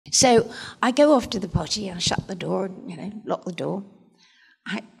So I go off to the potty, I shut the door, lock the door.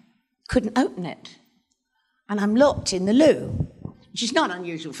 I couldn't open it. And I'm locked in the loo, which is not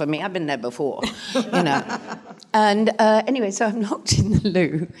unusual for me. I've been there before, And anyway, so I'm locked in the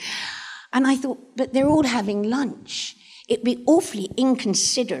loo. And I thought, but they're all having lunch. It'd be awfully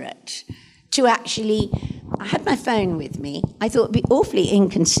inconsiderate to actually... I had my phone with me. I thought it'd be awfully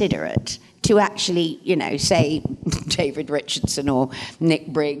inconsiderate to actually, say David Richardson or Nick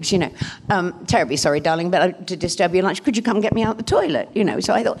Briggs, terribly sorry, darling, but to disturb your lunch, could you come get me out the toilet?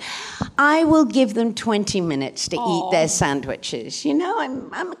 So I thought, I will give them 20 minutes to eat their sandwiches.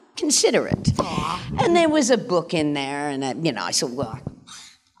 I'm considerate. Aww. And there was a book in there, and, I thought, well,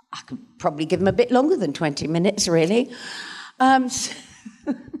 I could probably give them a bit longer than 20 minutes, really.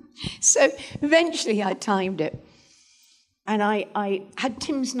 So eventually I timed it. And I had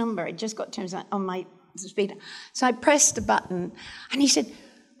Tim's number. I just got Tim's on my speaker. So I pressed the button, and he said,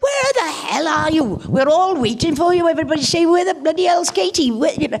 where the hell are you? We're all waiting for you. Everybody say, where the bloody hell's Katy?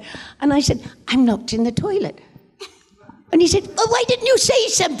 And I said, I'm locked in the toilet. And he said, oh, why didn't you say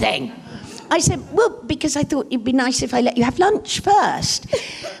something? I said, well, because I thought it'd be nice if I let you have lunch first.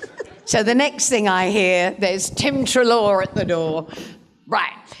 So the next thing I hear, there's Tim Treloar at the door.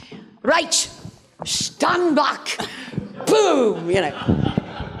 Right, stand back. Boom,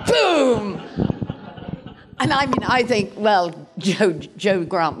 boom. And I think, well, Joe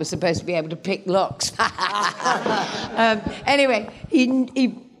Grant was supposed to be able to pick locks. Anyway, he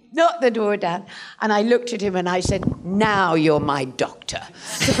knocked the door down, and I looked at him and I said, now you're my doctor.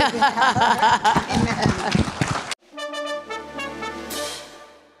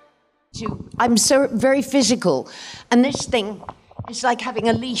 I'm so very physical, and this thing... It's like having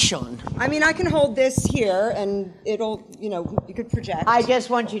a leash on. I mean, I can hold this here, and it'll, you could project. I just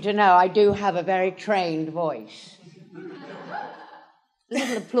want you to know I do have a very trained voice. A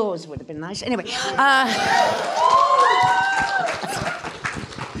little applause would have been nice. Anyway.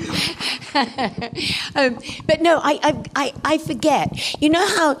 But no, I forget. You know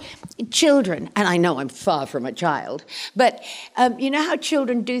how children, and I know I'm far from a child, but you know how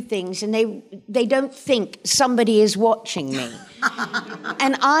children do things and they don't think somebody is watching me.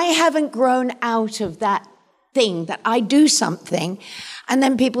 And I haven't grown out of that thing that I do something, and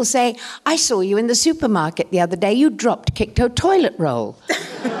then people say, I saw you in the supermarket the other day, you kicked a toilet roll.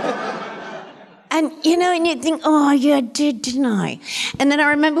 And, and you think, oh, yeah, I did, didn't I? And then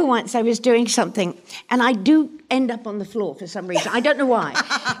I remember once I was doing something, and I do end up on the floor for some reason. I don't know why.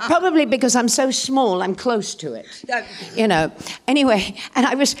 Probably because I'm so small, I'm close to it. Anyway, and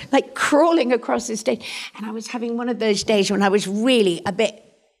I was, crawling across the stage, and I was having one of those days when I was really a bit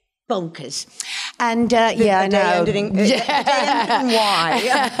bonkers. And, I know.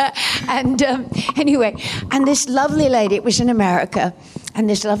 Why? And anyway, and this lovely lady, it was in America, and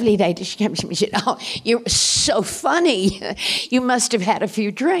this lovely lady, she came to me and said, oh, you're so funny. You must have had a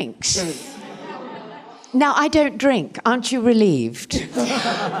few drinks. Now, I don't drink. Aren't you relieved?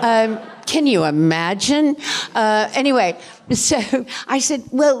 Can you imagine? Anyway, so I said,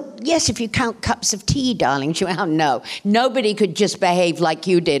 well, yes, if you count cups of tea, darling. She went, oh, no. Nobody could just behave like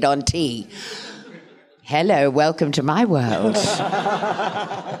you did on tea. Hello, welcome to my world.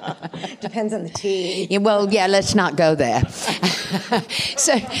 Depends on the tea. Yeah, well, yeah, let's not go there.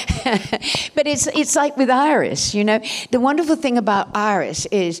 So, but it's like with Iris, The wonderful thing about Iris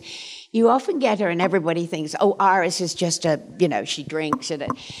is you often get her and everybody thinks, oh, Iris is just she drinks.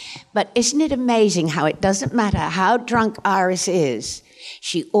 But isn't it amazing how it doesn't matter how drunk Iris is,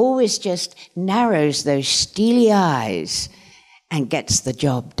 she always just narrows those steely eyes and gets the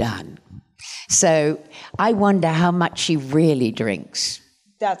job done. So I wonder how much she really drinks.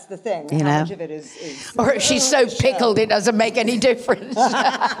 That's the thing. How much of it is... Or if she's so pickled it doesn't make any difference.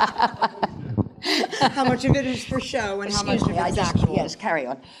 How much of it is for show and how much of it is actual? Yes, carry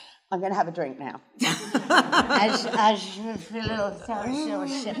on. I'm going to have a drink now. as a little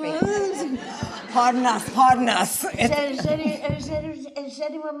sippy. Pardon us. Is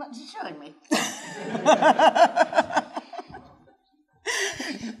anyone showing me?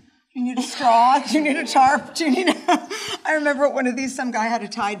 Do you need a straw? Do you need a tarp? I remember at one of these, some guy had a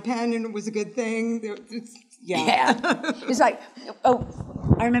Tide pen, and it was a good thing. Yeah. It's like, oh,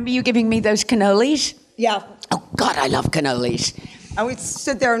 I remember you giving me those cannolis. Yeah. Oh, God, I love cannolis. I would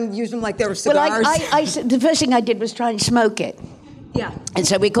sit there and use them like they were cigars. Well, the first thing I did was try and smoke it. Yeah. And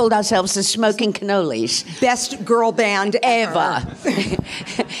so we called ourselves the Smoking Cannolis. Best girl band ever.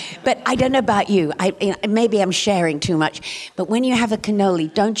 But I don't know about you. Maybe I'm sharing too much. But when you have a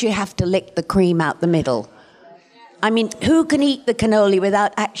cannoli, don't you have to lick the cream out the middle? I mean, who can eat the cannoli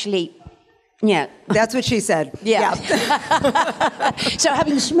without actually Yeah. That's what she said. Yeah. So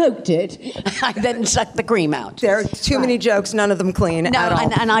having smoked it, I then sucked the cream out. There are too many jokes, none of them clean at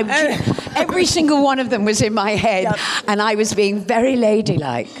all. And every single one of them was in my head, and I was being very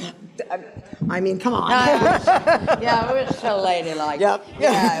ladylike. I mean, come on. Yeah, it was so ladylike. Yep.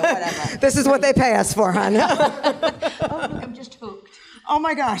 Yeah, whatever. This is what they pay us for, hon. Oh, look, I'm just hooked. Oh,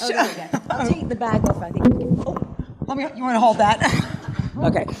 my gosh. Oh, there we go. I'll take the bag off, I think. Oh. You want to hold that?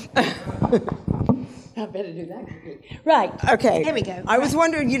 Okay. I better do that quickly. Right. Okay. Here we go. I was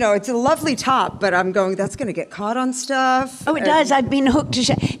wondering, it's a lovely top, but I'm going, that's going to get caught on stuff. Oh, it does. I've been hooked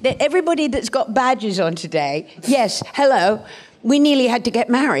to everybody that's got badges on today. Yes, hello. We nearly had to get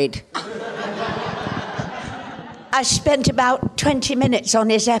married. I spent about 20 minutes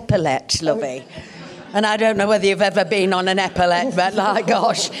on his epaulets, lovey. And I don't know whether you've ever been on an epaulette, but like,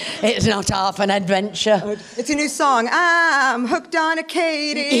 gosh, it's not half an adventure. It's a new song. I'm hooked on a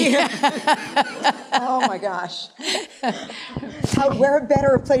Katy. Yeah. Oh, my gosh. Where a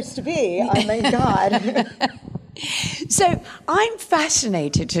better place to be? I mean, God. So I'm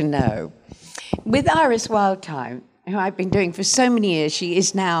fascinated to know, with Iris Wildtime, who I've been doing for so many years, she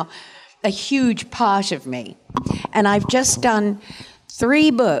is now a huge part of me. And I've just done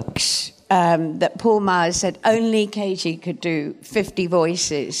 3 books that Paul Myers said only Katy could do 50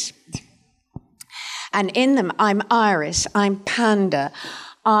 voices. And in them, I'm Iris, I'm Panda,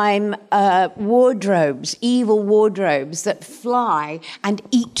 I'm wardrobes, evil wardrobes that fly and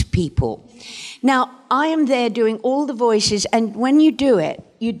eat people. Now, I am there doing all the voices, and when you do it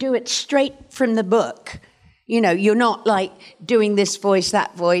straight from the book. You're not like doing this voice,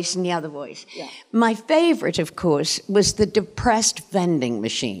 that voice, and the other voice. Yeah. My favorite, of course, was the depressed vending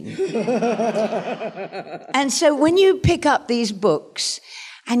machine. And so when you pick up these books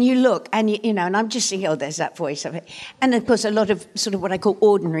and you look, and and I'm just seeing, oh, there's that voice of it. And of course, a lot of sort of what I call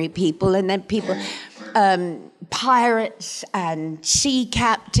ordinary people, and then people, pirates and sea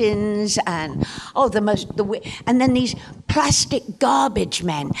captains, and and then these plastic garbage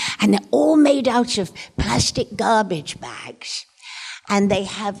men, and they're all made out of plastic garbage bags. And they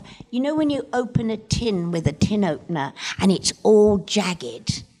have, when you open a tin with a tin opener and it's all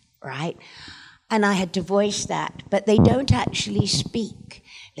jagged, right? And I had to voice that, but they don't actually speak.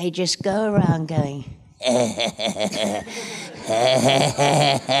 They just go around going, and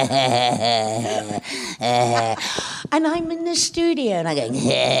I'm in the studio and I go,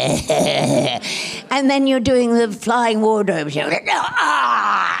 and then you're doing the flying wardrobes, and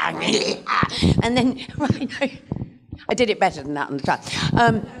then I did it better than that on the time,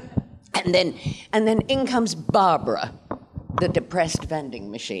 and then in comes Barbara, the depressed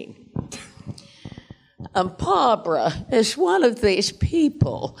vending machine. And Barbara is one of these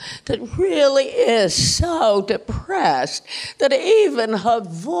people that really is so depressed that even her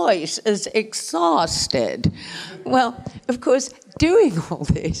voice is exhausted. Well, of course, doing all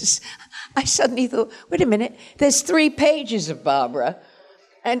this, I suddenly thought, wait a minute, there's 3 pages of Barbara.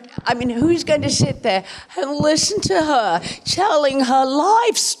 And, I mean, who's going to sit there and listen to her telling her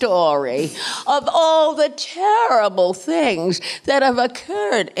life story of all the terrible things that have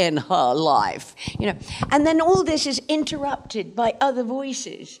occurred in her life? And then all this is interrupted by other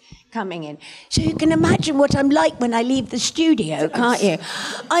voices coming in. So you can imagine what I'm like when I leave the studio, can't you?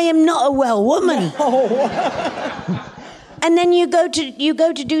 I am not a well woman. No. And then you go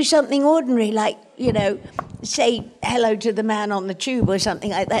to do something ordinary, like, say hello to the man on the tube or something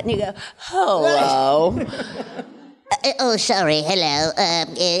like that, and you go, hello. Oh, sorry, hello.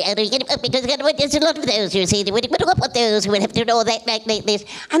 Because there's a lot of those, you see. We don't want those who would have to know that like this.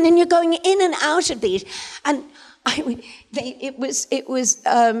 And then you're going in and out of these. And it was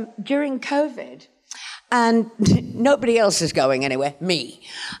during COVID, and nobody else is going anywhere, me.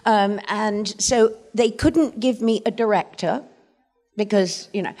 And so they couldn't give me a director because,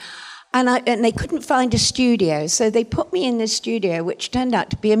 and they couldn't find a studio. So they put me in this studio, which turned out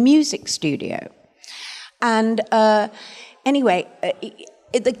to be a music studio. And anyway,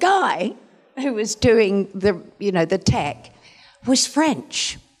 the guy who was doing the tech was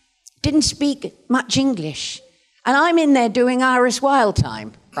French, didn't speak much English. And I'm in there doing Iris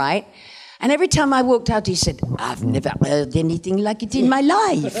Wildtime, right? And every time I walked out, he said, I've never heard anything like it in my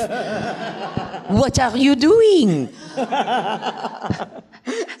life. What are you doing?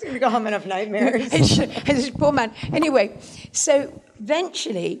 It's going to go humming up nightmares. And this poor man. Anyway, so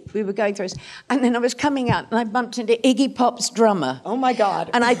eventually we were going through this, and then I was coming out, and I bumped into Iggy Pop's drummer. Oh, my God.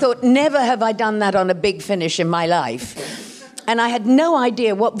 And I thought, never have I done that on a big finish in my life. And I had no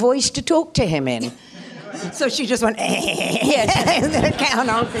idea what voice to talk to him in. So she just went, yes.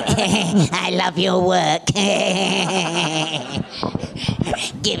 I love your work.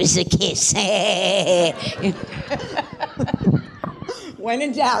 Give us a kiss. When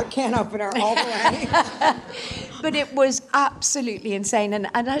in doubt, can opener all the way. But it was absolutely insane. And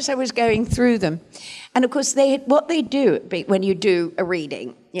as I was going through them, and of course, what they do when you do a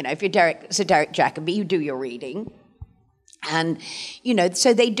reading, you know, if you're Sir Derek Jacobi, you do your reading. And, you know,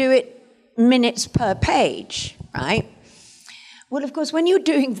 so they do it minutes per page, right? Well, of course, when you're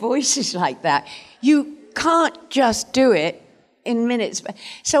doing voices like that, you can't just do it in minutes.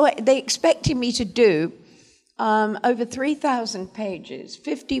 So they expected me to do over 3,000 pages,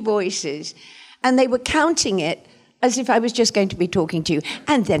 50 voices, and they were counting it as if I was just going to be talking to you.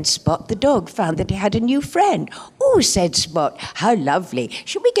 And then Spot the dog found that he had a new friend. Oh, said Spot, how lovely.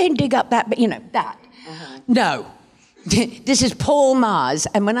 Should we go and dig up that? But, you know, that. No. This is Paul Mars.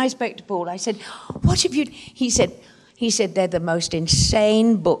 And when I spoke to Paul, I said, what have you... He said, they're the most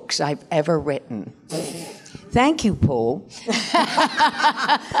insane books I've ever written. Thank you, Paul.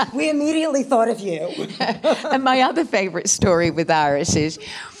 We immediately thought of you. And my other favorite story with Iris is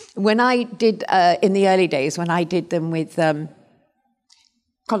when I did, in the early days, when I did them with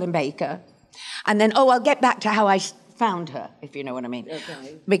Colin Baker, and then, I'll get back to how I found her, if you know what I mean.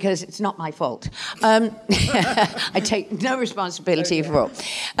 Okay. Because it's not my fault. I take no responsibility for it.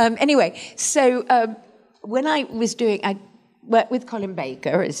 Anyway, so when I worked with Colin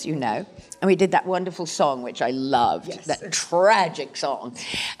Baker, as you know, and we did that wonderful song, which I loved, yes. That tragic song.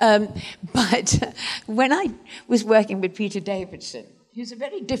 But when I was working with Peter Davidson, who's a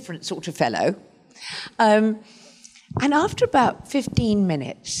very different sort of fellow, and after about 15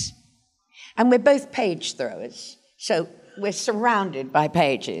 minutes, and we're both page throwers, so we're surrounded by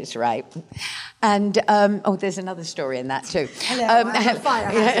pages, right? And, there's another story in that too.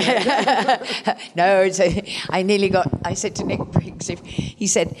 No, I said to Nick Briggs,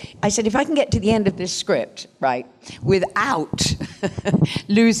 I said, if I can get to the end of this script, right, without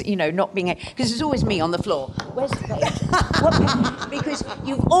losing, not being, because it's always me on the floor. Where's the page? What page? Because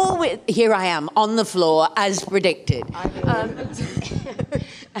you've always, here I am on the floor as predicted.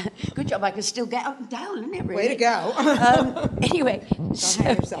 Good job, I can still get up and down, isn't it, really? Way to go. Anyway. Don't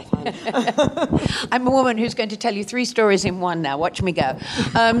hang yourself, hon. I'm a woman who's going to tell you 3 stories in one now. Watch me go.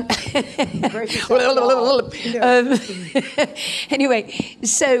 Anyway,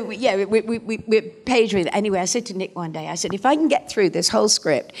 so, yeah, we're page with. Anyway, I said to Nick one day, I said, if I can get through this whole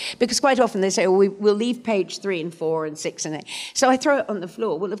script, because quite often they say, we'll leave page 3 and 4 and 6 and 8. So I throw it on the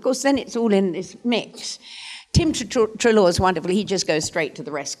floor. Well, of course, then it's all in this mix. Tim Trelaw is wonderful. He just goes straight to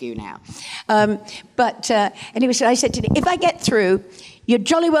the rescue now. Anyway, so I said to him, if I get through, you're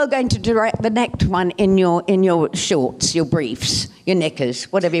jolly well going to direct the next one in your shorts, your briefs, your knickers,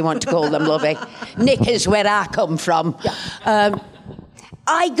 whatever you want to call them, lovey. Knickers, where I come from.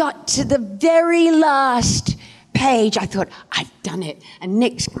 I got to the very last page. I thought, I've done it. And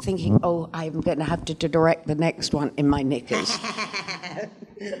Nick's thinking, I'm going to have to direct the next one in my knickers.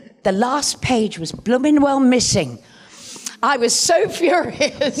 The last page was blooming well missing. I was so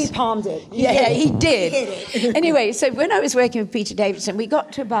furious. He palmed it. He did. Anyway, so when I was working with Peter Davidson, we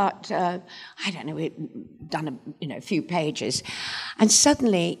got to about, we'd done a few pages. And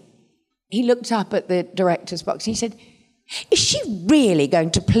suddenly, he looked up at the director's box and he said, is she really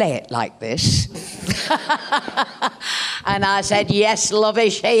going to play it like this? And I said, yes, lovey,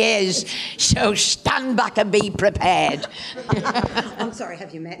 she is. So stand back and be prepared. I'm sorry,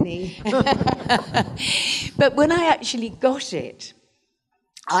 have you met me? But when I actually got it,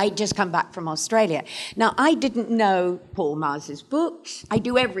 I'd just come back from Australia. Now, I didn't know Paul Mars's books. I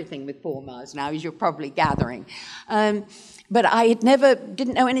do everything with Paul Mars now, as you're probably gathering. But I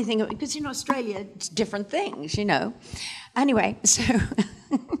didn't know anything, because in Australia, it's different things, Anyway,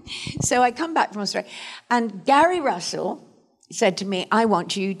 so I come back from Australia, and Gary Russell said to me, I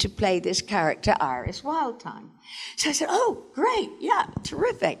want you to play this character, Iris Wildtime. So I said, oh, great, yeah,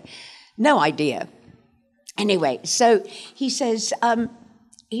 terrific. No idea. Anyway, so he says,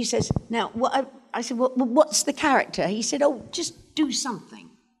 now, I said, well, what's the character? He said, just do something.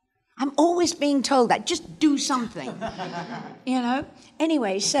 I'm always being told that, just do something,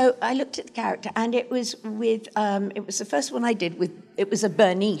 Anyway, so I looked at the character, and it was with, it was the first one I did with, it was a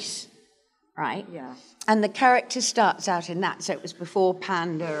Bernice, right? Yeah. And the character starts out in that, so it was before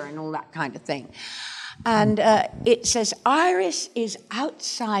Panda and all that kind of thing. And it says, Iris is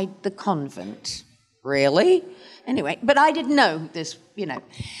outside the convent. Really? Anyway, but I didn't know this,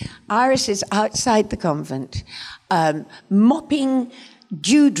 Iris is outside the convent, mopping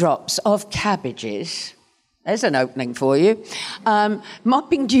dewdrops of cabbages. There's an opening for you.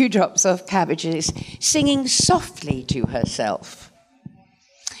 Mopping dewdrops off cabbages, singing softly to herself.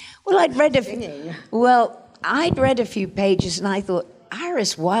 Well, I'd read singing. Well, I'd read a few pages and I thought,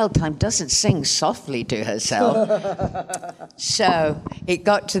 Iris Wildthyme doesn't sing softly to herself. So it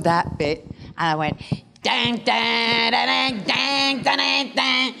got to that bit, and I went, dang, dang, dang, dang, dang,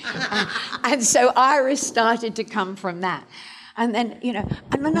 dang. And so Iris started to come from that. And then,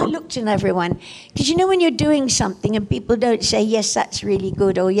 and then I looked at everyone, because when you're doing something and people don't say, yes, that's really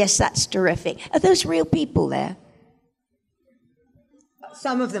good, or yes, that's terrific, are those real people there?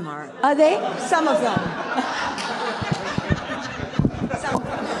 Some of them are. Are they? Some of them.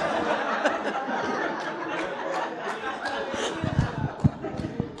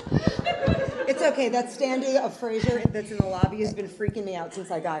 It's okay. That standee of Fraser that's in the lobby has been freaking me out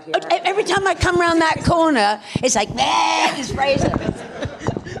since I got here. Every time I come around that corner, it's like, man, it's Fraser.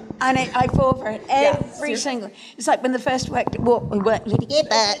 And I fall for it every single. It's like when the first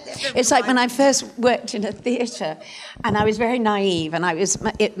It's like when I first worked in a theatre, and I was very naive. And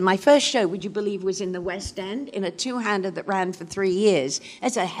my first show, would you believe, was in the West End in a two-hander that ran for 3 years.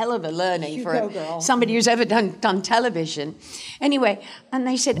 That's a hell of a learning for somebody who's ever done television. Anyway, and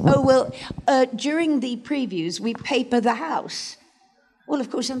they said, during the previews we paper the house. Well, of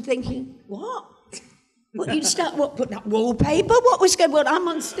course, I'm thinking, what? Well, you'd start, putting up wallpaper? What was going on? Well, I'm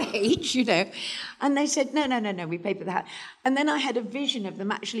on stage, And they said, no, we paper the house. And then I had a vision of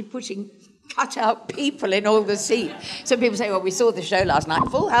them actually putting cut-out people in all the seats. So people say, well, we saw the show last night,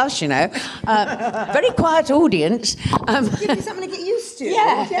 full house, very quiet audience. Give you something to get used to.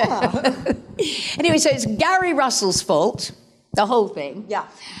 Yeah. Anyway, so it's Gary Russell's fault, the whole thing. Yeah.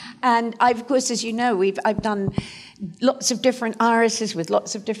 And of course, as you know, I've done lots of different irises with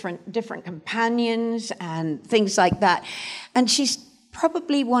lots of different companions and things like that. And she's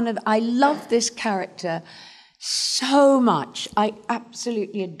probably I love this character so much. I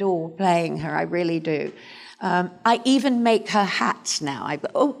absolutely adore playing her, I really do. I even make her hats now.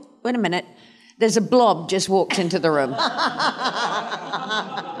 Wait a minute, there's a blob just walked into the room.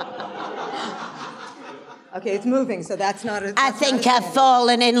 Okay, it's moving, so that's not a... I think I've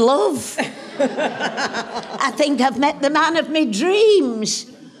fallen in love. I think I've met the man of my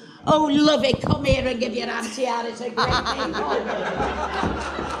dreams. Oh, lovey, come here and give your auntie Iris a great name.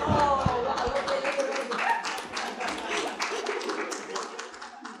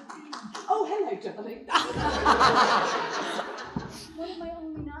 Oh, hello, darling. One of my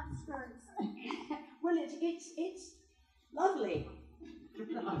only not skirts. Well, it's lovely.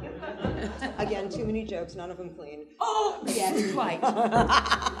 Again, too many jokes, none of them clean. Oh, yes, quite.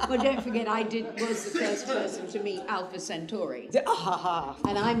 Well, don't forget, was the first person to meet Alpha Centauri.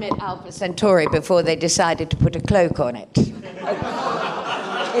 And I met Alpha Centauri before they decided to put a cloak on it. If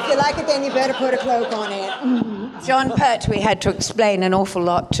you like it, then you better put a cloak on it. Mm-hmm. John Pertwee had to explain an awful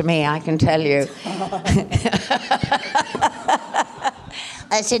lot to me, I can tell you.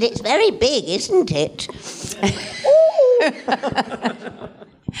 I said, it's very big, isn't it?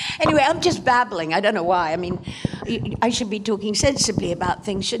 Anyway, I'm just babbling. I don't know why. I mean, I should be talking sensibly about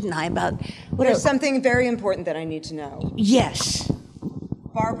things, shouldn't I? There's something very important that I need to know. Yes.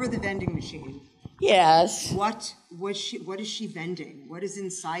 Barbara the vending machine. Yes. What is she vending? What is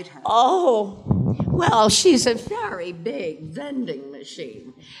inside her? Oh, well, she's a very big vending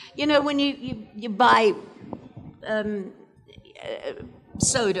machine. When you buy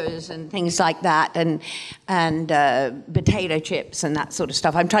sodas and things like that, and potato chips and that sort of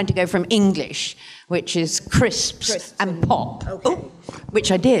stuff. I'm trying to go from English, which is crisps and pop,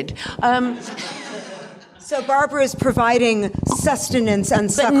 which I did. So Barbara is providing sustenance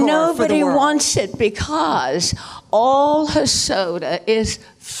and succor for the world. But nobody wants it because all her soda is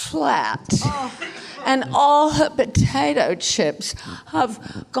flat. Oh. And all her potato chips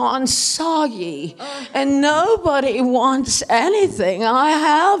have gone soggy. And nobody wants anything I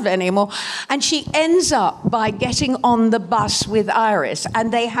have anymore. And she ends up by getting on the bus with Iris,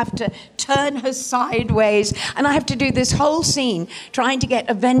 and they have to turn her sideways. And I have to do this whole scene trying to get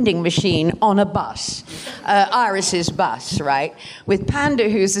a vending machine on a bus, Iris's bus, right? With Panda,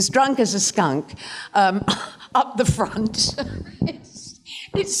 who's as drunk as a skunk, up the front.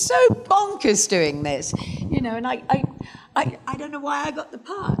 It's so bonkers doing this, and I don't know why I got the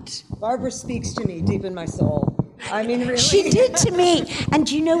part. Barbara speaks to me deep in my soul. I mean, really. She did to me. And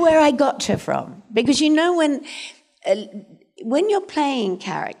do you know where I got her from? Because when you're playing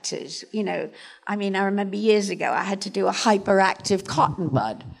characters, I remember years ago I had to do a hyperactive cotton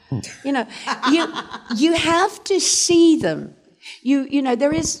bud. You have to see them.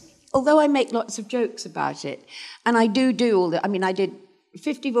 There is, although I make lots of jokes about it, and I do all that. I did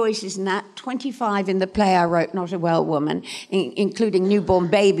 50 voices in that, 25 in the play I wrote, Not a Well Woman, including newborn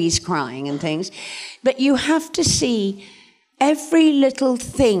babies crying and things. But you have to see every little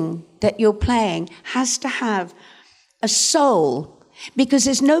thing that you're playing has to have a soul, because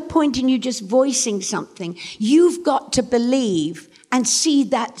there's no point in you just voicing something. You've got to believe and see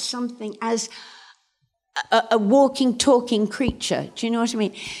that something as a walking, talking creature. Do you know what I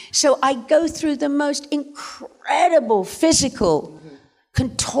mean? So I go through the most incredible physical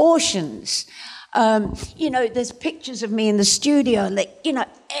contortions. There's pictures of me in the studio, like,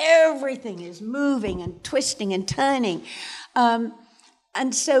 everything is moving and twisting and turning. And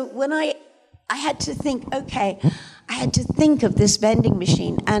so when I had to think, okay, I had to think of this vending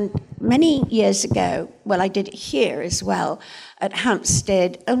machine. And many years ago, well, I did it here as well, at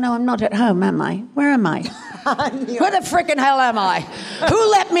Hampstead. Oh, no, I'm not at home, am I? Where am I? Where the frickin' hell am I?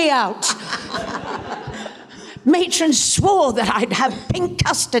 Who let me out? Matron swore that I'd have pink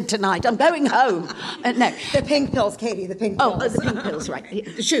custard tonight. I'm going home. No. The pink pills, Katie, the pink pills. Oh, the pink pills, right.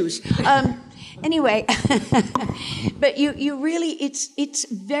 The shoes. Anyway, but you really, it's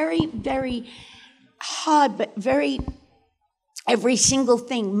very, very hard, but every single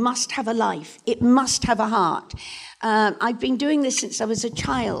thing must have a life. It must have a heart. I've been doing this since I was a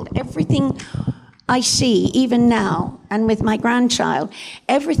child. Everything I see, even now, and with my grandchild,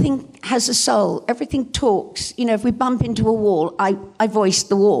 everything has a soul. Everything talks. If we bump into a wall, I voice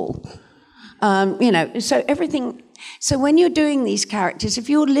the wall. So everything. So when you're doing these characters, if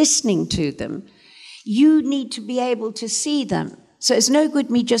you're listening to them, you need to be able to see them. So it's no good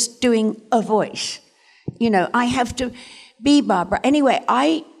me just doing a voice. I have to be Barbara. Anyway,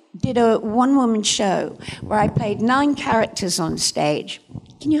 I did a one-woman show where I played 9 characters on stage.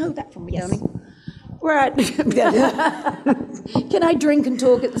 Can you hold that for me, darling? Can I drink and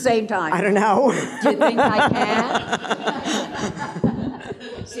talk at the same time? I don't know. Do you think I can?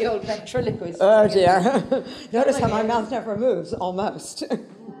 It's the old ventriloquist. Oh, dear. Notice how my mouth never moves, almost.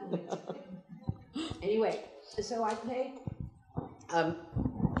 Anyway, so I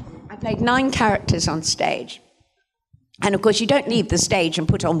played 9 characters on stage. And, of course, you don't leave the stage and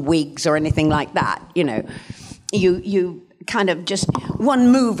put on wigs or anything like that, You kind of just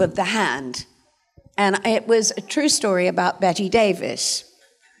one move of the hand. And it was a true story about Betty Davis.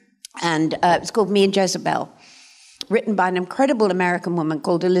 And it's called Me and Jezebel, written by an incredible American woman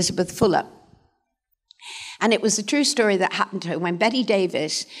called Elizabeth Fuller. And it was a true story that happened to her when Betty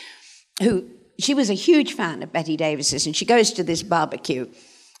Davis, she was a huge fan of Betty Davis's, and she goes to this barbecue,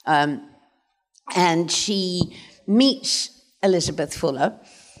 and she meets Elizabeth Fuller.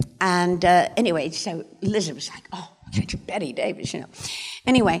 And anyway, so Elizabeth's like, oh, Betty Davis,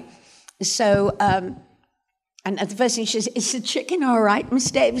 Anyway, so, and the first thing she says, is the chicken all right, Miss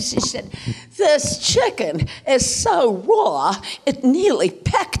Davis? She said, this chicken is so raw, it nearly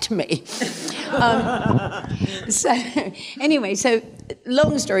pecked me. Anyway, so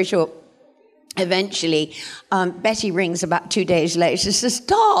long story short, eventually, Betty rings about 2 days later. She says,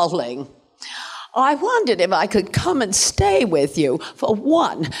 darling, I wondered if I could come and stay with you for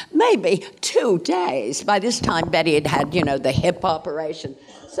 1, maybe 2 days. By this time, Betty had had, the hip operation.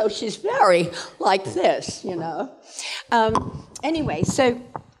 So she's very like this, Anyway, so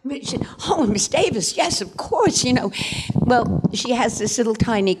Richard, oh, Miss Davis, yes, of course, Well, she has this little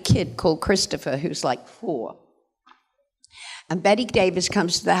tiny kid called Christopher who's like 4. And Betty Davis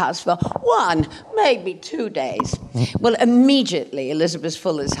comes to the house for 1, maybe 2 days. Well, immediately, Elizabeth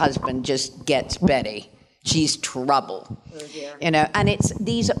Fuller's husband just gets Betty. She's trouble. Oh, dear. And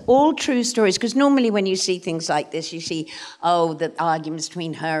these are all true stories, because normally when you see things like this, you see, the arguments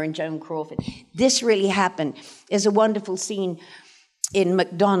between her and Joan Crawford. This really happened. There's a wonderful scene in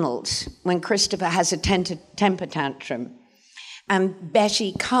McDonald's when Christopher has a temper tantrum. And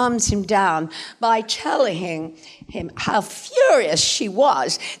Betty calms him down by telling him how furious she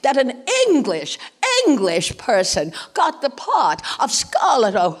was that an English person got the part of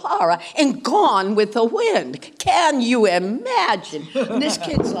Scarlett O'Hara in Gone with the Wind. Can you imagine? And this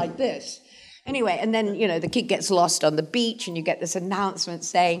kid's like this. Anyway, and then, the kid gets lost on the beach, and you get this announcement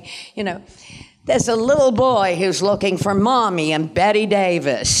saying, there's a little boy who's looking for Mommy and Betty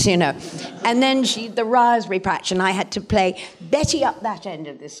Davis, And then the raspberry patch, and I had to play Betty up that end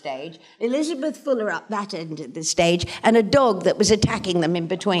of the stage, Elizabeth Fuller up that end of the stage, and a dog that was attacking them in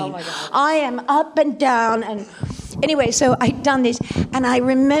between. Oh my God. I am up and down, and anyway, so I'd done this, and I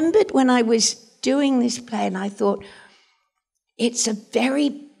remembered when I was doing this play, and I thought, it's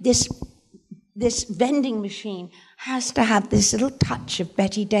this vending machine has to have this little touch of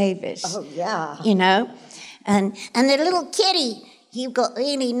Betty Davis. Oh, yeah. And the little kitty, he got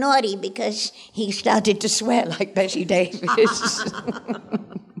really naughty because he started to swear like Betty Davis.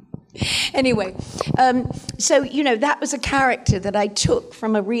 Anyway, so, that was a character that I took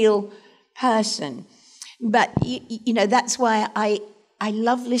from a real person. But, that's why I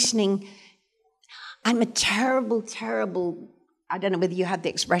love listening. I'm a terrible, I don't know whether you have the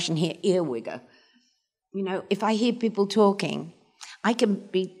expression here, earwigger. You know, if I hear people talking, I can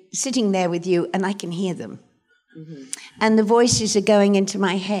be sitting there with you and I can hear them. Mm-hmm. And the voices are going into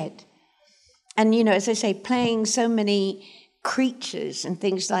my head. And, you know, as I say, playing so many creatures and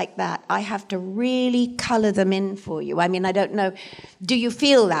things like that, I have to really colour them in for you. I mean, I don't know, do you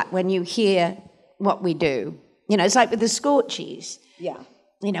feel that when you hear what we do? You know, it's like with the Scorchies. Yeah.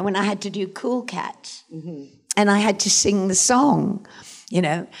 You know, when I had to do Cool Cat, and I had to sing the song, you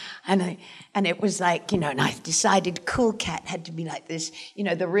know, and it was like, you know, and I decided Cool Cat had to be like this, you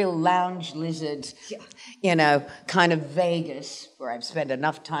know, the real lounge lizard, you know, kind of Vegas, where I've spent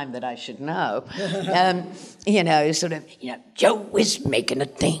enough time that I should know, you know, sort of, you know, Joe is making a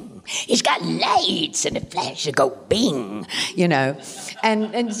thing. He's got lights and a flash that go bing, you know,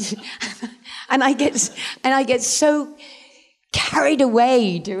 and I get so carried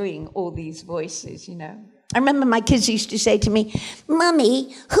away doing all these voices, you know. I remember my kids used to say to me,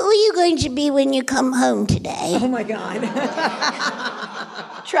 Mummy, who are you going to be when you come home today? Oh, my God.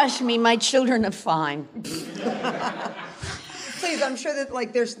 Trust me, my children are fine. Please, I'm sure that,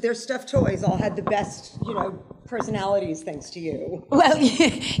 like, their stuffed toys all had the best, you know, personalities thanks to you. Well,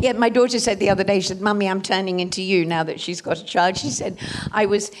 yeah, my daughter said the other day, she said, Mummy, I'm turning into you now that she's got a child. She said, I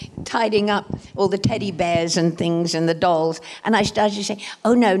was tidying up all the teddy bears and things and the dolls, and I started to say,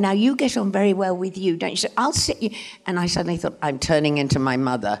 oh, no, now you get on very well with you, don't you? She said, I'll sit you. And I suddenly thought, I'm turning into my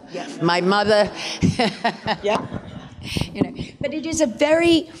mother. Yeah. My mother. Yeah. You know, but it is a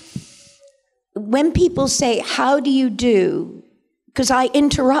very, when people say, how do you do? Because I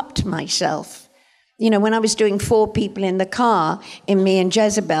interrupt myself. You know, when I was doing 4 people in the car, in me and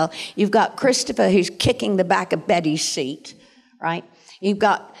Jezebel, you've got Christopher who's kicking the back of Betty's seat, right? You've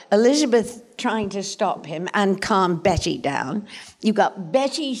got Elizabeth trying to stop him and calm Betty down. You've got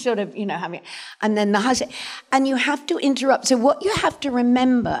Betty sort of, you know, having, and then the husband, and you have to interrupt. So what you have to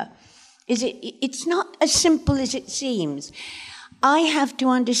remember is it's not as simple as it seems. I have to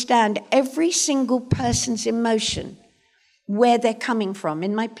understand every single person's emotion, where they're coming from.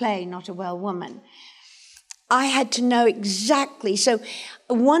 In my play, Not a Well Woman, I had to know exactly. So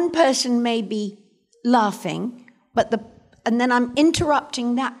one person may be laughing, and then I'm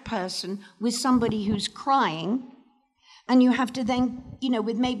interrupting that person with somebody who's crying, and you have to then, you know,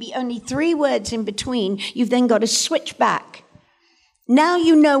 with maybe only 3 words in between, you've then got to switch back. Now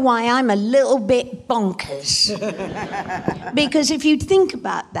you know why I'm a little bit bonkers. Because if you think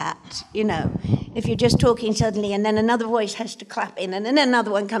about that, you know, if you're just talking suddenly and then another voice has to clap in and then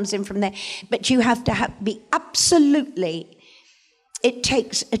another one comes in from there, but you have to be absolutely, it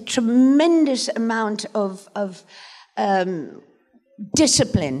takes a tremendous amount of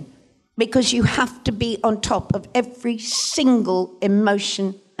discipline, because you have to be on top of every single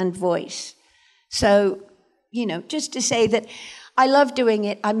emotion and voice. So, you know, just to say that I love doing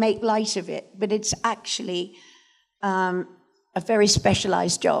it, I make light of it, but it's actually a very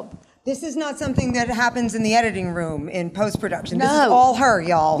specialized job. This is not something that happens in the editing room in post-production. No. This is all her,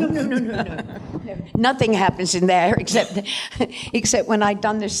 y'all. No. Nothing happens in there except when I'd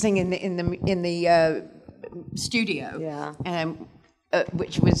done this thing in the studio. Yeah.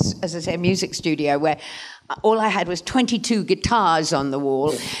 Which was, as I say, a music studio where all I had was 22 guitars on the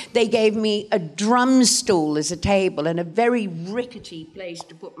wall. They gave me a drum stool as a table and a very rickety place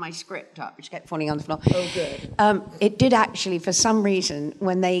to put my script up, which kept falling on the floor. Oh, good. It did actually, for some reason,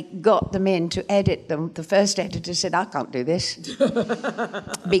 when they got them in to edit them, the first editor said, I can't do this.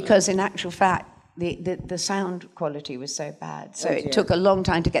 Because in actual fact, the sound quality was so bad. So it took a long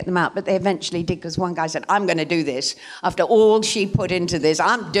time to get them out, but they eventually did, because one guy said, I'm going to do this. After all she put into this,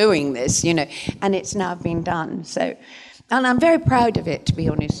 I'm doing this, you know, and it's now been done. So, and I'm very proud of it, to be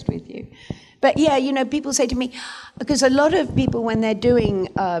honest with you. But yeah, you know, people say to me, because a lot of people, when they're doing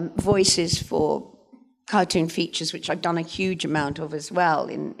voices for cartoon features, which I've done a huge amount of as well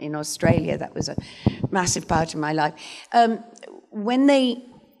in Australia, that was a massive part of my life, when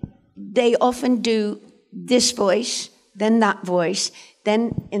they often do this voice, then that voice,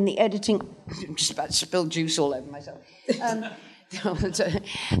 then in the editing, I'm just about to spill juice all over myself. In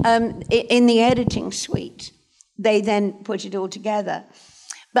the editing suite, they then put it all together.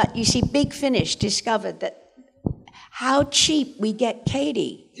 But you see, Big Finish discovered that how cheap we get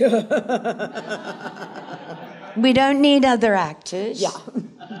Katy. We don't need other actors. Yeah.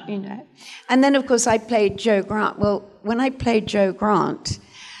 You know. And then, of course, I played Joe Grant. Well, when I played Joe Grant,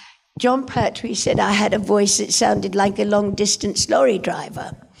 John Pertwee said I had a voice that sounded like a long-distance lorry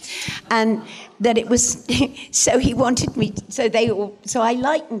driver, and that it was, so he wanted me, so I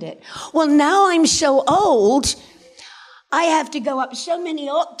lightened it. Well, now I'm so old, I have to go up so many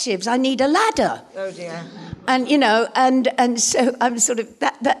octaves, I need a ladder. Oh, dear. And, you know, and so I'm sort of,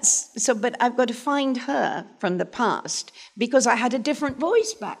 but I've got to find her from the past because I had a different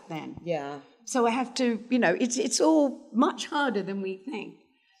voice back then. Yeah. So I have to, you know, it's all much harder than we think.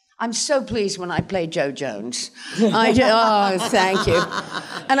 I'm so pleased when I play Jo Jones. Oh, thank you.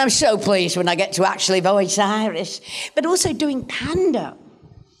 And I'm so pleased when I get to actually voice Iris. But also doing Panda.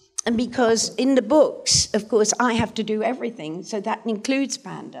 And because in the books, of course, I have to do everything, so that includes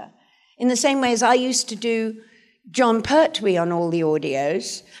Panda. In the same way as I used to do John Pertwee on all the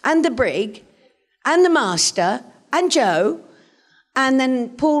audios, and the Brig, and the Master, and Joe, and then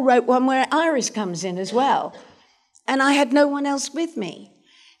Paul wrote one where Iris comes in as well. And I had no one else with me.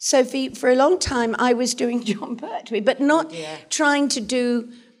 So for a long time, I was doing John Pertwee, but not trying to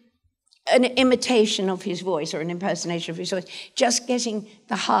do an imitation of his voice or an impersonation of his voice, just getting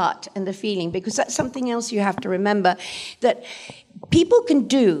the heart and the feeling, because that's something else you have to remember, that people can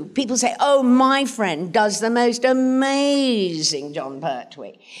do. People say, oh, my friend does the most amazing John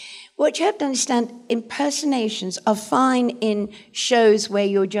Pertwee. What you have to understand, impersonations are fine in shows where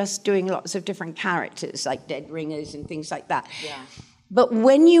you're just doing lots of different characters, like Dead Ringers and things like that. Yeah. But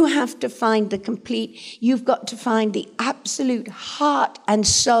when you have to find the complete, you've got to find the absolute heart and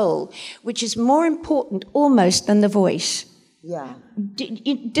soul, which is more important almost than the voice. Yeah.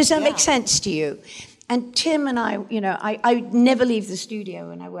 Does that make sense to you? And Tim and I, you know, I never leave the studio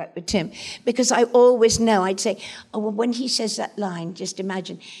when I work with Tim, because I always know, I'd say, oh, well, when he says that line, just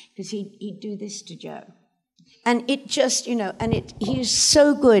imagine, because he'd do this to Joe. And it just, you know, and he's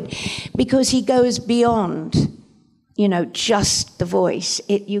so good because he goes beyond, you know, just the voice.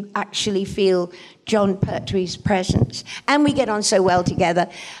 You actually feel John Pertwee's presence. And we get on so well together.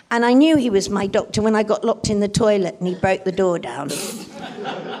 And I knew he was my doctor when I got locked in the toilet and he broke the door down. Do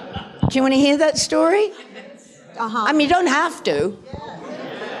you want to hear that story? Uh-huh. I mean, you don't have to.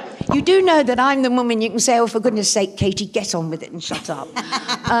 You do know that I'm the woman you can say, oh, for goodness sake, Katy, get on with it and shut up.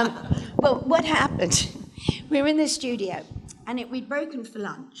 Well, what happened? We were in the studio and we'd broken for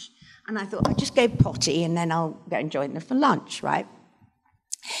lunch. And I thought, I'll just go potty and then I'll go and join them for lunch, right?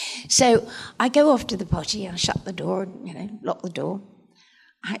 So I go off to the potty and I shut the door and, you know, lock the door.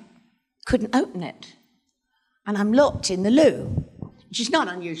 I couldn't open it. And I'm locked in the loo, which is not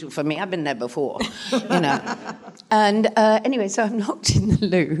unusual for me. I've been there before, you know. And anyway, so I'm locked in the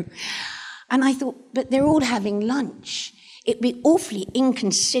loo. And I thought, but they're all having lunch. It'd be awfully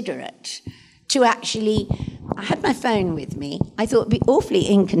inconsiderate to actually, I had my phone with me. I thought it'd be awfully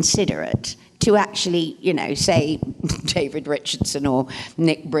inconsiderate to actually, you know, say David Richardson or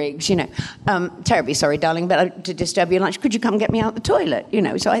Nick Briggs, you know, terribly sorry, darling, but to disturb your lunch, could you come get me out the toilet? You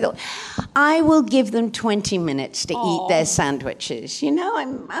know, so I thought, I will give them 20 minutes to eat their sandwiches. You know,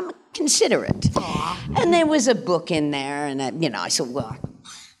 I'm considerate. Aww. And there was a book in there, and, you know, I thought, well,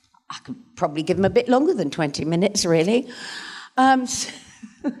 I could probably give them a bit longer than 20 minutes, really.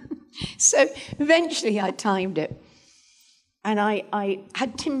 So eventually I timed it. And I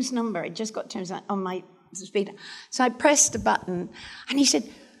had Tim's number. I just got Tim's on my speaker. So I pressed the button, and he said,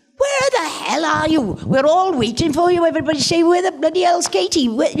 where the hell are you? We're all waiting for you. Everybody say, where the bloody hell's Katy?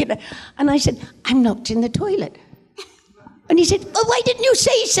 You know? And I said, I'm locked in the toilet. And he said, well, why didn't you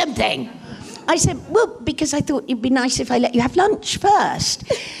say something? I said, well, because I thought it'd be nice if I let you have lunch first.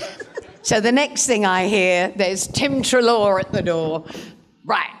 So the next thing I hear, there's Tim Treloar at the door.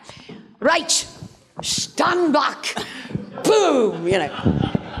 Right, stand back. Boom, you know,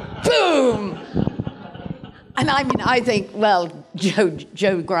 boom. And I mean, I think, well,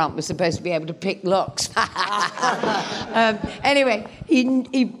 Joe Grant was supposed to be able to pick locks. Anyway, he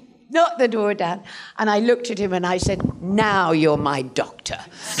knocked the door down, and I looked at him and I said, now you're my doctor.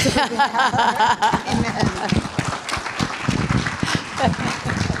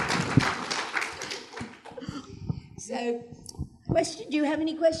 So, question? Do you have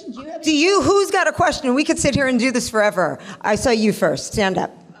any questions? Who's got a question? We could sit here and do this forever. I saw you first. Stand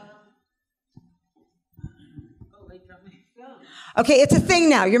up. Okay, it's a thing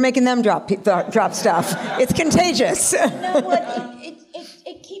now. You're making them drop stuff. It's contagious. You know what?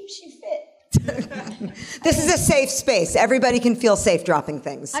 It keeps you fit. This is a safe space. Everybody can feel safe dropping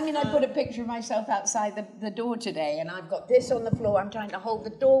things. I mean, I put a picture of myself outside the door today, and I've got this on the floor. I'm trying to hold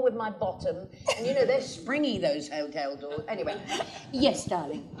the door with my bottom. And, you know, they're springy, those hotel doors. Anyway. Yes,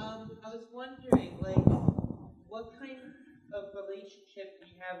 darling. I was wondering, like, what kind of relationship do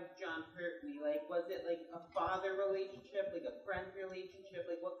you have with John Pertwee? Like, was it, like, a father relationship, like a friend relationship?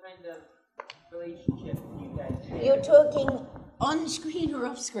 Like, what kind of relationship do you guys have? You're talking on screen or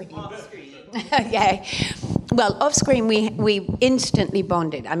off screen? Off screen. Okay. Well, off screen we instantly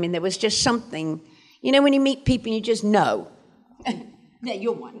bonded. I mean, there was just something, You know, when you meet people and you just know. Yeah,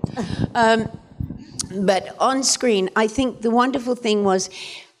 you're one. But on screen, I think the wonderful thing was,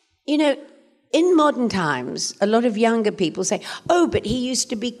 you know, in modern times, a lot of younger people say, oh, but he used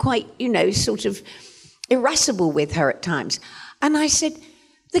to be quite, you know, sort of irascible with her at times. And I said,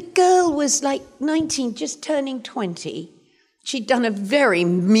 the girl was like 19, just turning 20. She'd done a very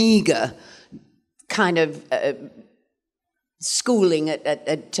meager kind of schooling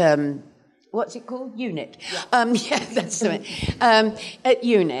at what's it called? Unit. Yeah, that's the one. At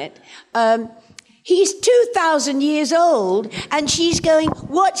Unit. He's 2,000 years old, and she's going,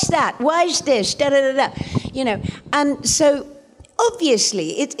 what's that? Why is this? Da, da, da, da. You know, and so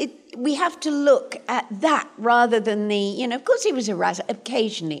obviously we have to look at that rather than the, you know, of course he was harassed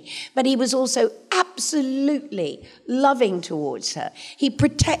occasionally, but he was also absolutely loving towards her. He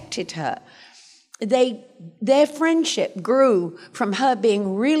protected her. Their friendship grew from her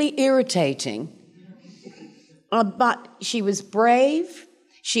being really irritating, but she was brave.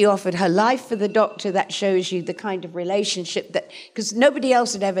 She offered her life for the doctor. That shows you the kind of relationship that, because nobody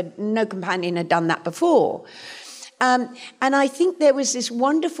else had ever, no companion had done that before. And I think there was this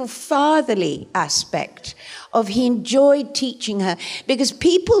wonderful fatherly aspect of he enjoyed teaching her, because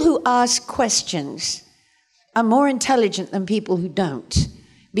people who ask questions are more intelligent than people who don't,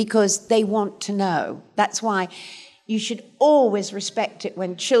 because they want to know. That's why you should always respect it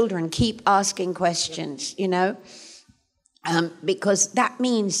when children keep asking questions, you know, because that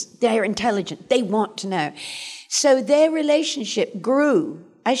means they're intelligent. They want to know. So their relationship grew.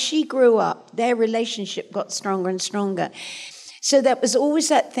 As she grew up, their relationship got stronger and stronger. So that was always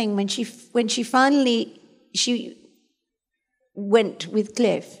that thing when she finally went with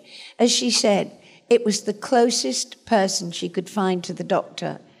Cliff, as she said, it was the closest person she could find to the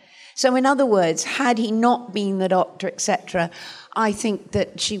doctor. So in other words, had he not been the doctor, etc., I think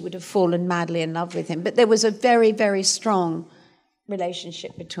that she would have fallen madly in love with him. But there was a very, very strong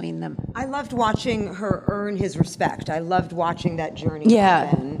relationship between them. I loved watching her earn his respect. I loved watching that journey. Yeah,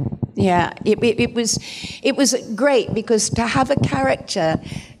 happen. yeah. It was great, because to have a character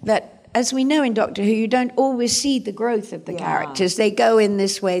that, as we know in Doctor Who, you don't always see the growth of the characters. They go in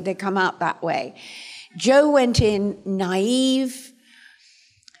this way, they come out that way. Jo went in naive,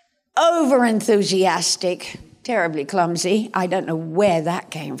 over-enthusiastic, terribly clumsy. I don't know where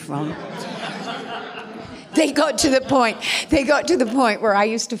that came from. They got to the point where I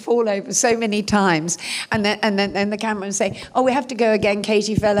used to fall over so many times, and then the camera would say, oh, we have to go again,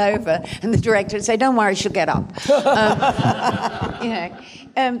 Katy fell over, and the director would say, don't worry, she'll get up. You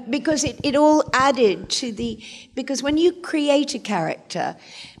know, because it all added to because when you create a character,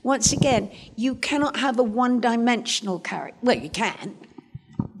 once again, you cannot have a one-dimensional character. Well, you can,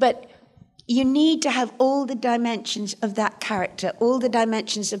 but you need to have all the dimensions of that character, all the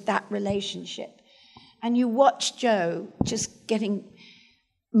dimensions of that relationship. And you watch Jo just getting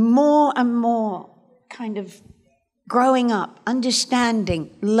more and more kind of growing up,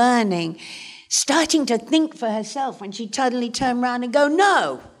 understanding, learning, starting to think for herself when she suddenly turned around and go,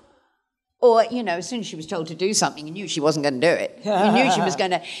 no. Or, you know, as soon as she was told to do something, you knew she wasn't going to do it. You knew she was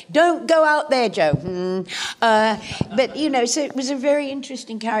going to, don't go out there, Jo. But, you know, so it was a very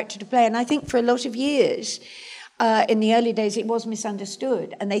interesting character to play. And I think for a lot of years, in the early days, it was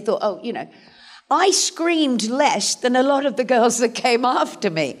misunderstood. And they thought, oh, you know, I screamed less than a lot of the girls that came after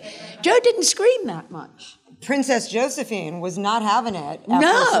me. Jo didn't scream that much. Princess Josephine was not having it after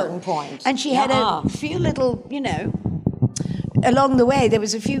a certain point. And she had a few little, you know, along the way, there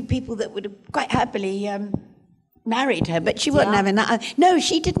was a few people that would have quite happily married her, but she wasn't having that. No,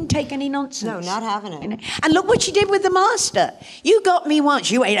 she didn't take any nonsense. No, not having it. You know? And look what she did with the master. You got me once,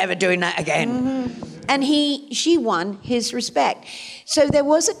 you ain't ever doing that again. Mm-hmm. And she won his respect. So there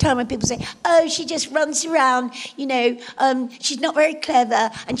was a time when people say, oh, she just runs around, you know, she's not very clever,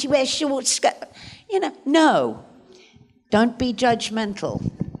 and she wears short skirts. You know, no. Don't be judgmental.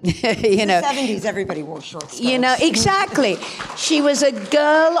 You know, in the 70s, everybody wore short skirts. You know, exactly. She was a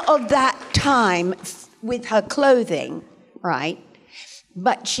girl of that time with her clothing, right?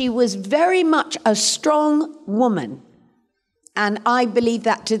 But she was very much a strong woman. And I believe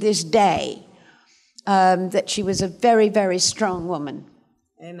that to this day, that she was a very, very strong woman.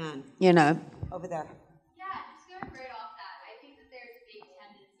 Amen. You know. Over there. Yeah, just going right off that, I think that there's a big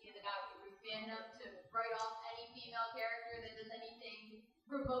tendency in the Doctor Who fandom to write off any female character that does anything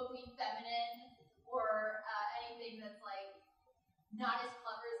remotely feminine or anything that's like not as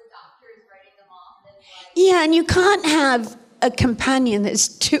clever as the Doctor is writing them off. As, like, yeah, and you can't have a companion that's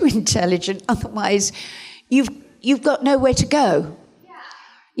too intelligent, otherwise you've got nowhere to go. Yeah.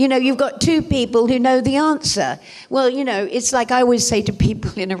 You know, you've got two people who know the answer. Well, you know, it's like I always say to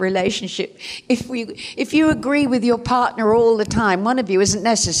people in a relationship, if you agree with your partner all the time, one of you isn't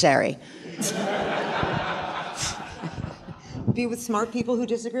necessary. Be with smart people who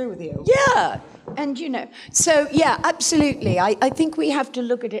disagree with you. Yeah. And, you know, so, yeah, absolutely. I think we have to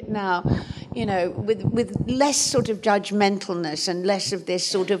look at it now, you know, with less sort of judgmentalness and less of this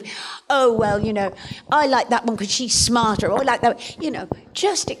sort of, oh, well, you know, I like that one because she's smarter, or I like that. You know,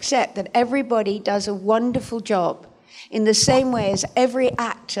 just accept that everybody does a wonderful job in the same way as every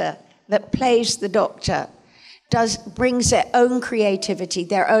actor that plays the Doctor brings their own creativity,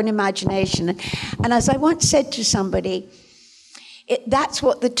 their own imagination. And as I once said to somebody, that's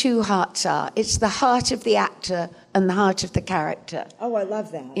what the two hearts are. It's the heart of the actor and the heart of the character. Oh, I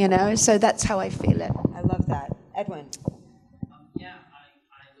love that. You know, so that's how I feel it. I love that. Edwin. Yeah,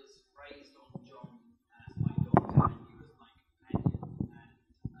 I was raised on John as my doctor, and he was my companion.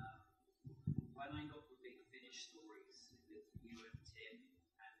 And when I got the big Finish stories with you and Tim,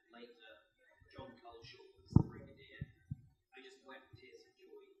 and later John Culshaw was the Brigadier, I just wept tears of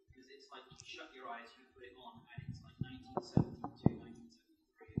joy, because it's like you shut your eyes, you put it on, and it's like 1972,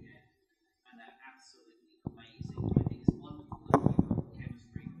 1973 again, and they're absolutely amazing. I think it's wonderful that you've got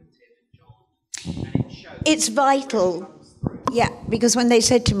chemistry with Tim and John, and it shows. It's vital. Yeah, because when they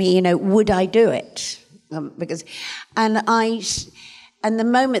said to me, you know, would I do it? And the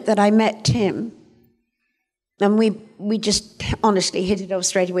moment that I met Tim, and we just honestly hit it off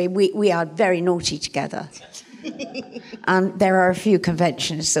straight away. We are very naughty together. There are a few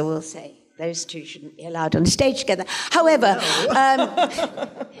conventions, so we'll say those two shouldn't be allowed on stage together. However,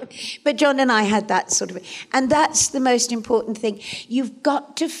 but John and I had that sort of, and that's the most important thing. You've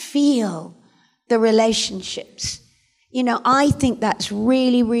got to feel the relationships. You know, I think that's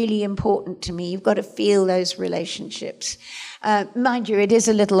really, really important to me. You've got to feel those relationships. Mind you, it is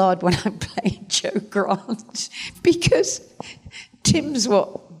a little odd when I'm playing Joe Grant, because Tim's,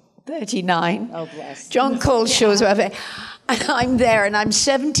 39? Oh, bless. John Colshaw's, whatever. And I'm there, and I'm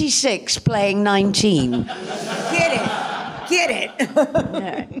 76 playing 19. Get it.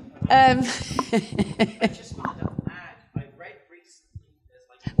 I just found out mad. I read recently, there's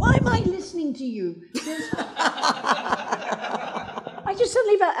like... Why am I listening to you? I just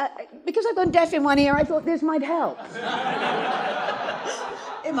suddenly, because I've gone deaf in one ear, I thought this might help.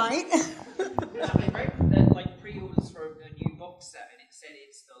 It might. I read that, like, pre-orders for a new box set, and it said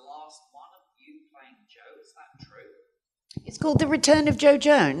it's the last one of you playing Joe. Is that true? It's called The Return of Joe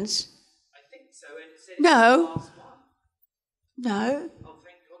Jones. I think so, and it said it's No. the last one. No. Oh,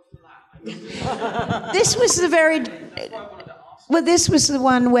 thank God for that. This was the very... That's why I wanted to ask. Well, this was the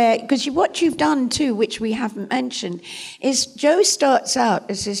one where... Because what you've done, too, which we haven't mentioned, is Joe starts out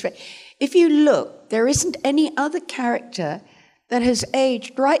as this... If you look, there isn't any other character that has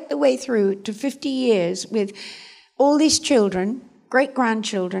aged right the way through to 50 years with all these children,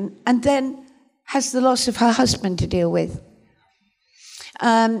 great-grandchildren, and then has the loss of her husband to deal with.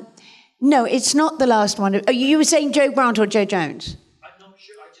 No, it's not the last one. You were saying Joe Grant or Joe Jones? I'm not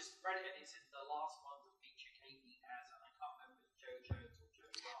sure. I just read it, and it said the last one to feature Katy as, and I can't remember if Joe Jones or Joe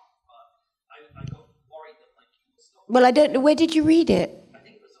Grant, but I got worried that, like, you would stop. Well, I don't know. Where did you read it? I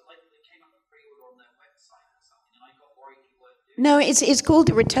think it was like it came up a pre-order on their website or something, and I got worried you weren't doing No, it's called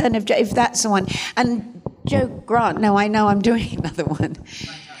The Return of Joe, if that's the one. And Joe Grant, no, I know I'm doing another one.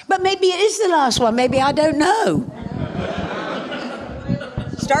 But maybe it is the last one. Maybe I don't know.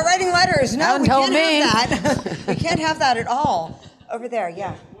 Start writing letters. No, Don't we tell can't me. have that. We can't have that at all. Over there,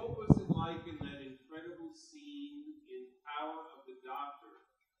 yeah. What was it like in that incredible scene in Power of the Doctor,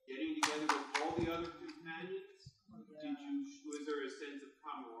 getting together with all the other companions? Was there a sense of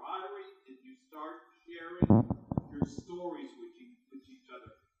camaraderie? Did you start sharing your stories with each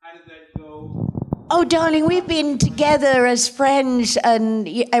other? How did that go? Oh, darling, we've been together as friends and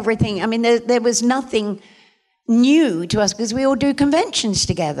everything. I mean, there was nothing new to us because we all do conventions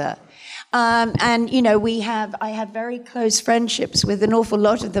together. And, you know, I have very close friendships with an awful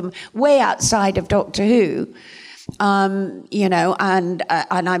lot of them way outside of Doctor Who. You know, and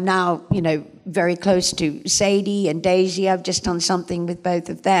I'm now, you know, very close to Sadie and Daisy. I've just done something with both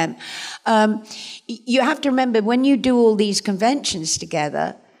of them. You have to remember, when you do all these conventions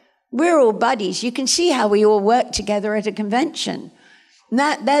together, we're all buddies. You can see how we all work together at a convention. And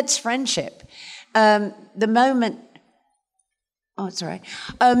that's friendship. The moment... Oh, it's all right.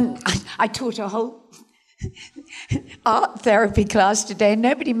 I taught a whole art therapy class today, and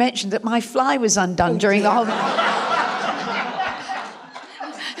nobody mentioned that my fly was undone during the whole...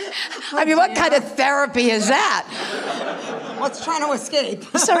 I mean, what kind of therapy is that? What's trying to escape?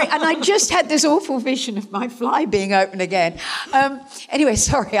 Sorry, and I just had this awful vision of my fly being open again. Anyway,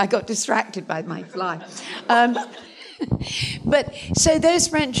 sorry, I got distracted by my fly. But so those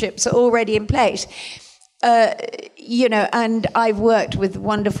friendships are already in place. And I've worked with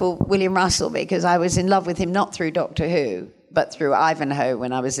wonderful William Russell because I was in love with him not through Doctor Who, but through Ivanhoe.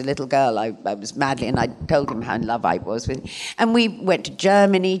 When I was a little girl, I was madly, and I told him how in love I was with him. And we went to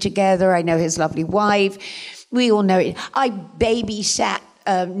Germany together. I know his lovely wife. We all know it. I babysat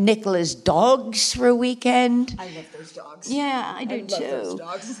Nicola's dogs for a weekend. I love those dogs. Yeah, I do love too. those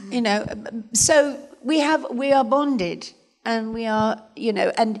dogs. So we are bonded, and we are,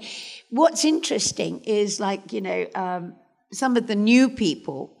 and what's interesting is some of the new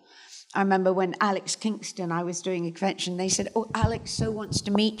people. I remember when Alex Kingston, I was doing a convention, they said, "Oh, Alex so wants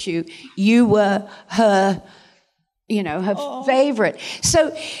to meet you. You were her, her favorite."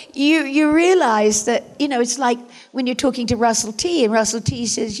 So you realize that, it's like when you're talking to Russell T, and Russell T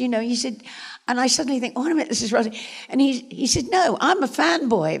says, he said, and I suddenly think, oh, wait a minute, this is Russell. And he said, no, I'm a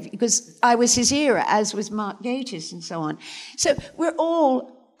fanboy because I was his era, as was Mark Gatiss and so on. So we're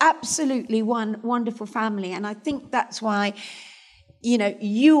all absolutely one wonderful family. And I think that's why,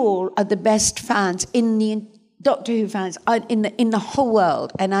 you all are the best fans in the Doctor Who fans in the whole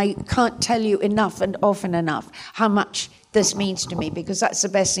world. And I can't tell you enough and often enough how much this means to me, because that's the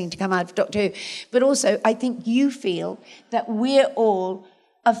best thing to come out of Doctor Who. But also, I think you feel that we're all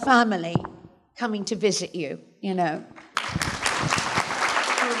a family coming to visit you, We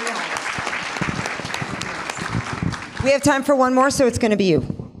have time for one more, so it's going to be you.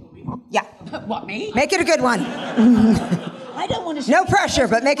 Yeah. What, me? Make it a good one. I don't want to... No pressure,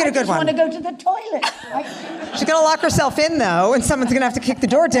 but make it a good one. I just want to go to the toilet. She's going to lock herself in, though, and someone's going to have to kick the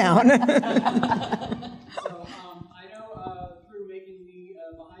door down. So, I know through making the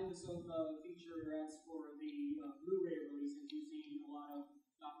Behind the Sofa feature ads for the Blu-ray releases, you've seen a lot of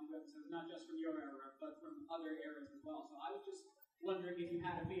Doctor Who episodes, not just from your era, but from other eras as well. So I was just wondering if you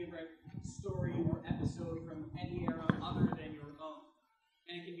had a favorite story or episode from any era other than your own.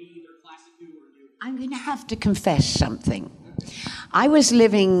 And it can be either classic Who or new. I'm going to have to confess something. I was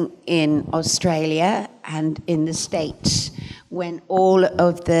living in Australia and in the States when all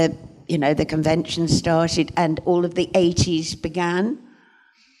of the, the conventions started and all of the 80s began.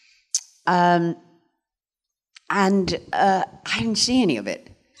 And I didn't see any of it.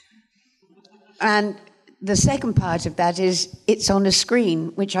 And the second part of that is it's on a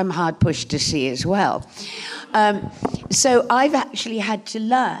screen, which I'm hard pushed to see as well. So I've actually had to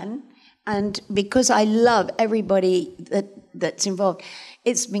learn, and because I love everybody that's involved,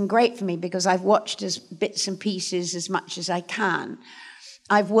 it's been great for me because I've watched as bits and pieces as much as I can.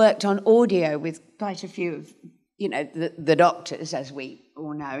 I've worked on audio with quite a few of, the doctors, as we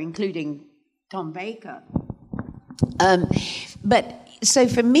all know, including Tom Baker. But so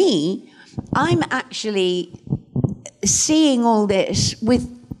for me, I'm actually seeing all this with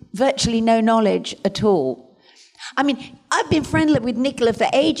virtually no knowledge at all. I mean, I've been friendly with Nicola for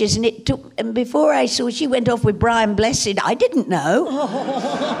ages, and before I saw she went off with Brian Blessed, I didn't know.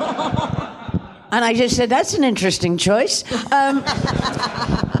 And I just said, that's an interesting choice.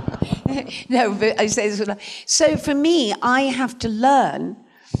 No, but I say this. So for me, I have to learn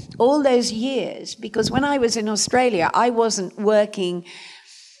all those years, because when I was in Australia, I wasn't working,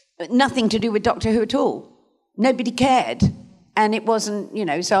 nothing to do with Doctor Who at all. Nobody cared. And it wasn't,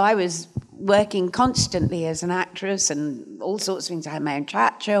 so I was working constantly as an actress and all sorts of things. I had my own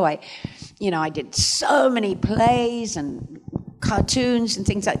chat show. I did so many plays and cartoons and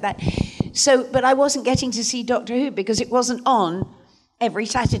things like that. So, but I wasn't getting to see Doctor Who because it wasn't on every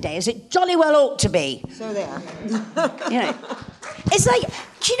Saturday, as it jolly well ought to be. So there. It's like,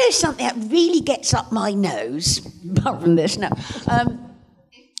 do you know something that really gets up my nose, apart from this,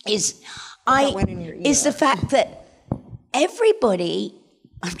 is the fact that everybody,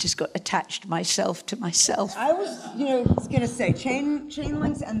 I've just got attached myself to myself. I was going to say, chain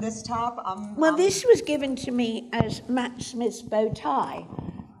links and this top. Well, this was given to me as Matt Smith's bow tie.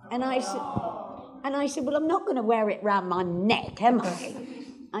 And I said, well, I'm not going to wear it round my neck, am I?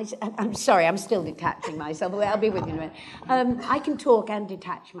 I'm sorry, I'm still detaching myself. I'll be with you in a minute. I can talk and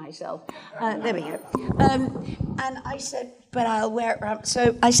detach myself. There we go. And I said, but I'll wear it round.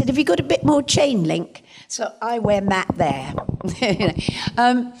 So I said, have you got a bit more chain link? So I wear Matt there.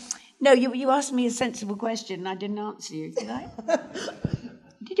 No, you asked me a sensible question and I didn't answer you, did I?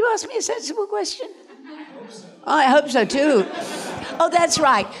 Did you ask me a sensible question? I hope so too. Oh, that's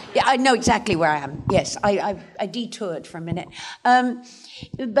right. Yeah, I know exactly where I am. Yes, I detoured for a minute.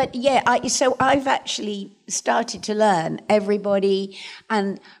 But yeah, so I've actually started to learn everybody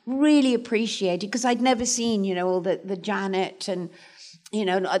and really appreciate it, because I'd never seen, all the Janet and,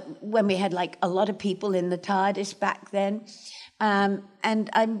 when we had like a lot of people in the TARDIS back then. And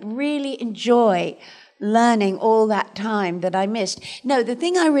I really enjoy learning all that time that I missed. No, the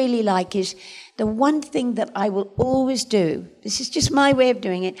thing I really like is the one thing that I will always do, this is just my way of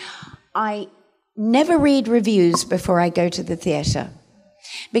doing it, I never read reviews before I go to the theatre.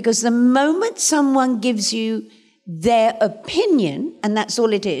 Because the moment someone gives you their opinion, and that's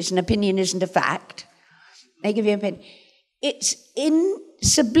all it is, an opinion isn't a fact, they give you an opinion, it's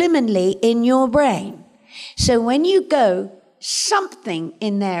subliminally in your brain. So when you go, something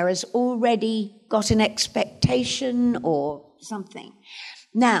in there has already got an expectation or something.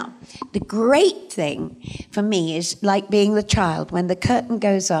 Now, the great thing for me is like being the child, when the curtain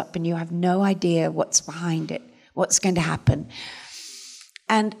goes up and you have no idea what's behind it, what's going to happen.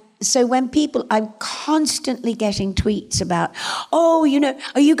 And so when I'm constantly getting tweets about, are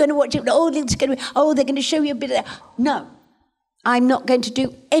you going to watch it? They're going to show you a bit of that. No, I'm not going to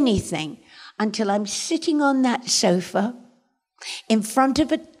do anything until I'm sitting on that sofa in front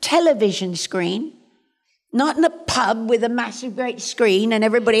of a television screen, not in a pub with a massive great screen and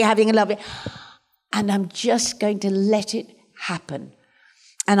everybody having a lovely, and I'm just going to let it happen.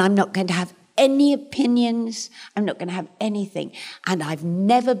 And I'm not going to have any opinions. I'm not going to have anything. And I've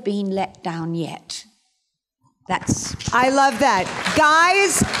never been let down yet. I love that.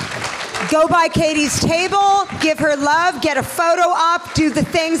 Guys, go by Katy's table, give her love, get a photo op, do the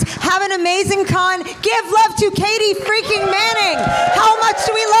things, have an amazing con, give love to Katy freaking Manning. How much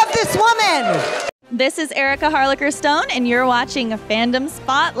do we love this woman? This is Erica Harlicker Stone, and you're watching Fandom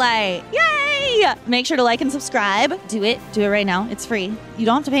Spotlight. Yay! Make sure to like and subscribe. Do it right now. It's free. You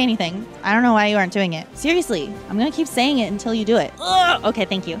don't have to pay anything. I don't know why you aren't doing it. Seriously, I'm gonna keep saying it until you do it. Ugh. Okay,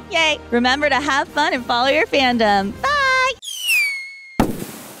 thank you. Yay! Remember to have fun and follow your fandom. Bye!